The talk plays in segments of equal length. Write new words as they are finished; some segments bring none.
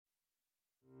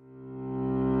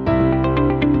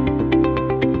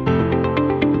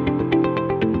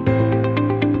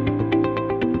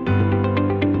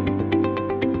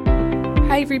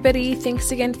Hi, everybody.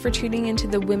 Thanks again for tuning into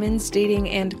the Women's Dating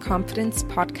and Confidence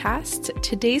podcast.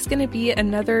 Today's going to be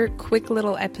another quick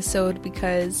little episode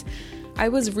because I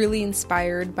was really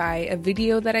inspired by a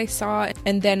video that I saw,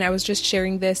 and then I was just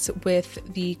sharing this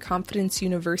with the Confidence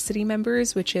University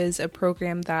members, which is a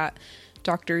program that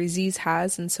Dr. Aziz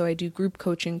has, and so I do group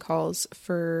coaching calls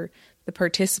for the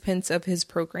participants of his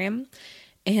program,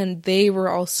 and they were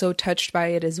all so touched by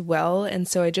it as well, and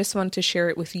so I just wanted to share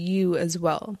it with you as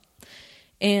well.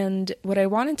 And what I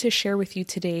wanted to share with you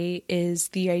today is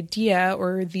the idea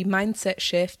or the mindset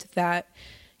shift that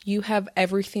you have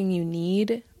everything you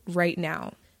need right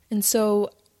now. And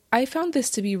so I found this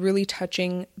to be really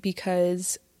touching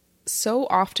because so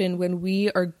often when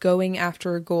we are going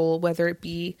after a goal, whether it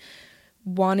be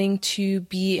wanting to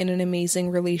be in an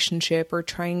amazing relationship or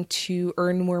trying to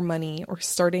earn more money or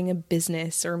starting a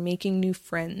business or making new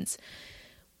friends,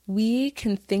 we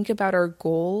can think about our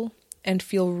goal and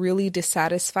feel really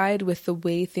dissatisfied with the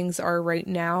way things are right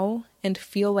now and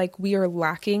feel like we are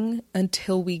lacking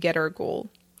until we get our goal.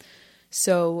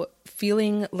 So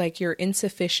feeling like you're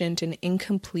insufficient and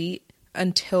incomplete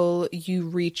until you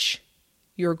reach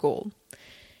your goal.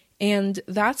 And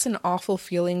that's an awful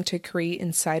feeling to create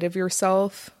inside of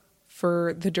yourself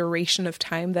for the duration of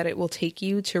time that it will take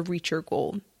you to reach your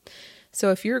goal.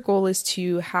 So if your goal is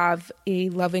to have a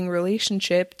loving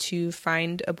relationship, to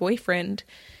find a boyfriend,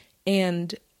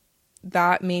 and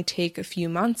that may take a few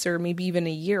months or maybe even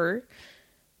a year,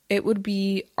 it would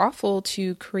be awful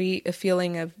to create a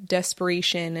feeling of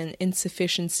desperation and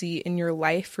insufficiency in your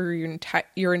life for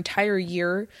your entire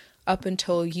year up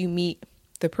until you meet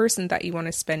the person that you want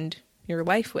to spend your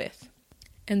life with.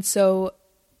 And so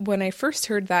when I first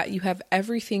heard that you have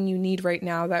everything you need right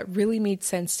now, that really made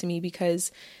sense to me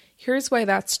because here's why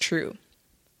that's true.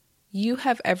 You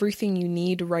have everything you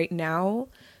need right now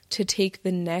to take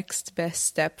the next best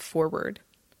step forward.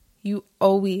 You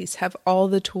always have all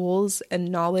the tools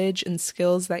and knowledge and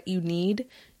skills that you need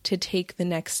to take the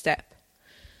next step.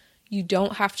 You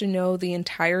don't have to know the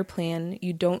entire plan.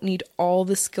 You don't need all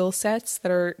the skill sets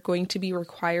that are going to be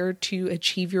required to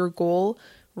achieve your goal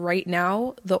right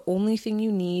now. The only thing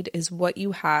you need is what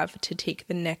you have to take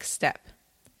the next step.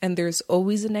 And there's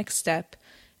always a next step,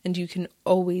 and you can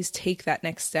always take that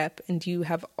next step, and you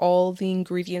have all the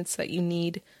ingredients that you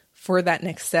need for that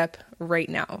next step right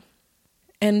now.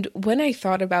 And when I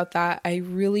thought about that, I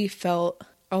really felt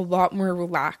a lot more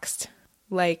relaxed.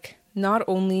 Like, not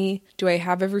only do I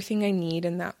have everything I need,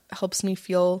 and that helps me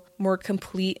feel more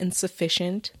complete and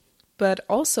sufficient, but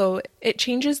also it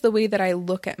changes the way that I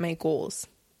look at my goals.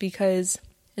 Because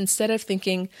instead of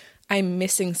thinking I'm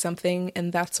missing something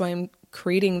and that's why I'm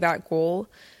creating that goal,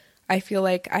 I feel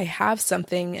like I have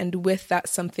something, and with that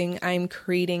something, I'm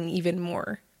creating even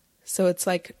more. So it's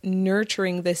like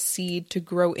nurturing this seed to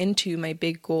grow into my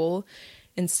big goal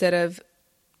instead of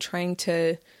trying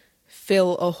to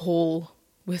fill a hole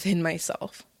within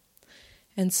myself.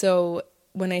 And so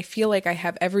when I feel like I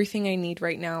have everything I need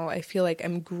right now, I feel like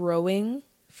I'm growing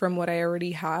from what I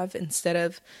already have instead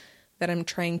of that I'm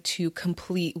trying to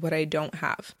complete what I don't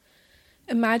have.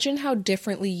 Imagine how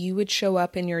differently you would show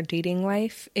up in your dating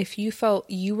life if you felt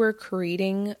you were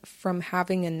creating from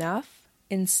having enough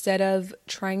instead of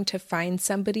trying to find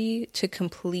somebody to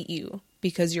complete you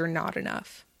because you're not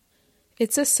enough.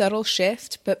 It's a subtle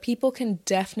shift, but people can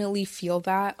definitely feel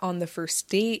that on the first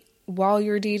date, while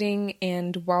you're dating,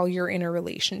 and while you're in a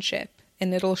relationship.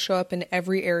 And it'll show up in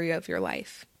every area of your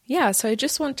life. Yeah, so I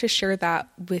just want to share that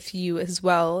with you as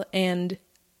well. And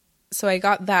so I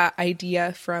got that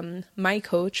idea from my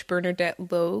coach,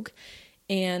 Bernadette Logue,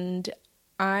 and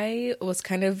I was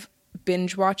kind of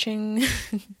binge watching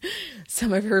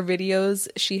some of her videos.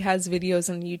 She has videos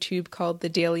on YouTube called The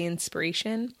Daily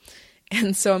Inspiration.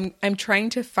 And so I'm trying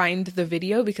to find the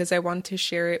video because I want to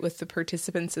share it with the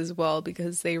participants as well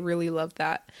because they really love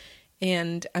that.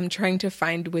 And I'm trying to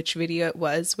find which video it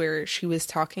was where she was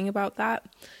talking about that.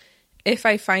 If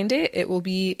I find it, it will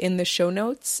be in the show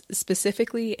notes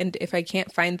specifically. And if I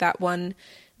can't find that one,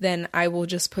 then I will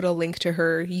just put a link to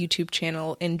her YouTube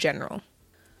channel in general.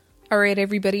 All right,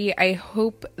 everybody, I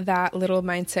hope that little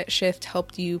mindset shift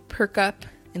helped you perk up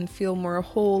and feel more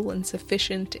whole and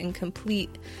sufficient and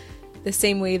complete the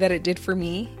same way that it did for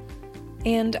me.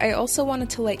 And I also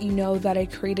wanted to let you know that I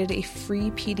created a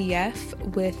free PDF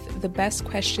with the best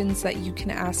questions that you can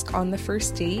ask on the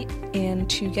first date. And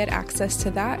to get access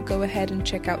to that, go ahead and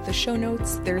check out the show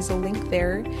notes. There's a link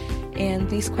there. And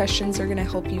these questions are going to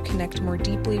help you connect more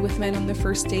deeply with men on the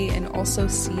first date and also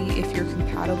see if you're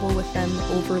compatible with them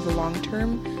over the long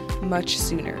term much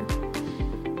sooner.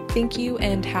 Thank you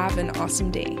and have an awesome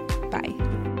day.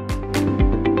 Bye.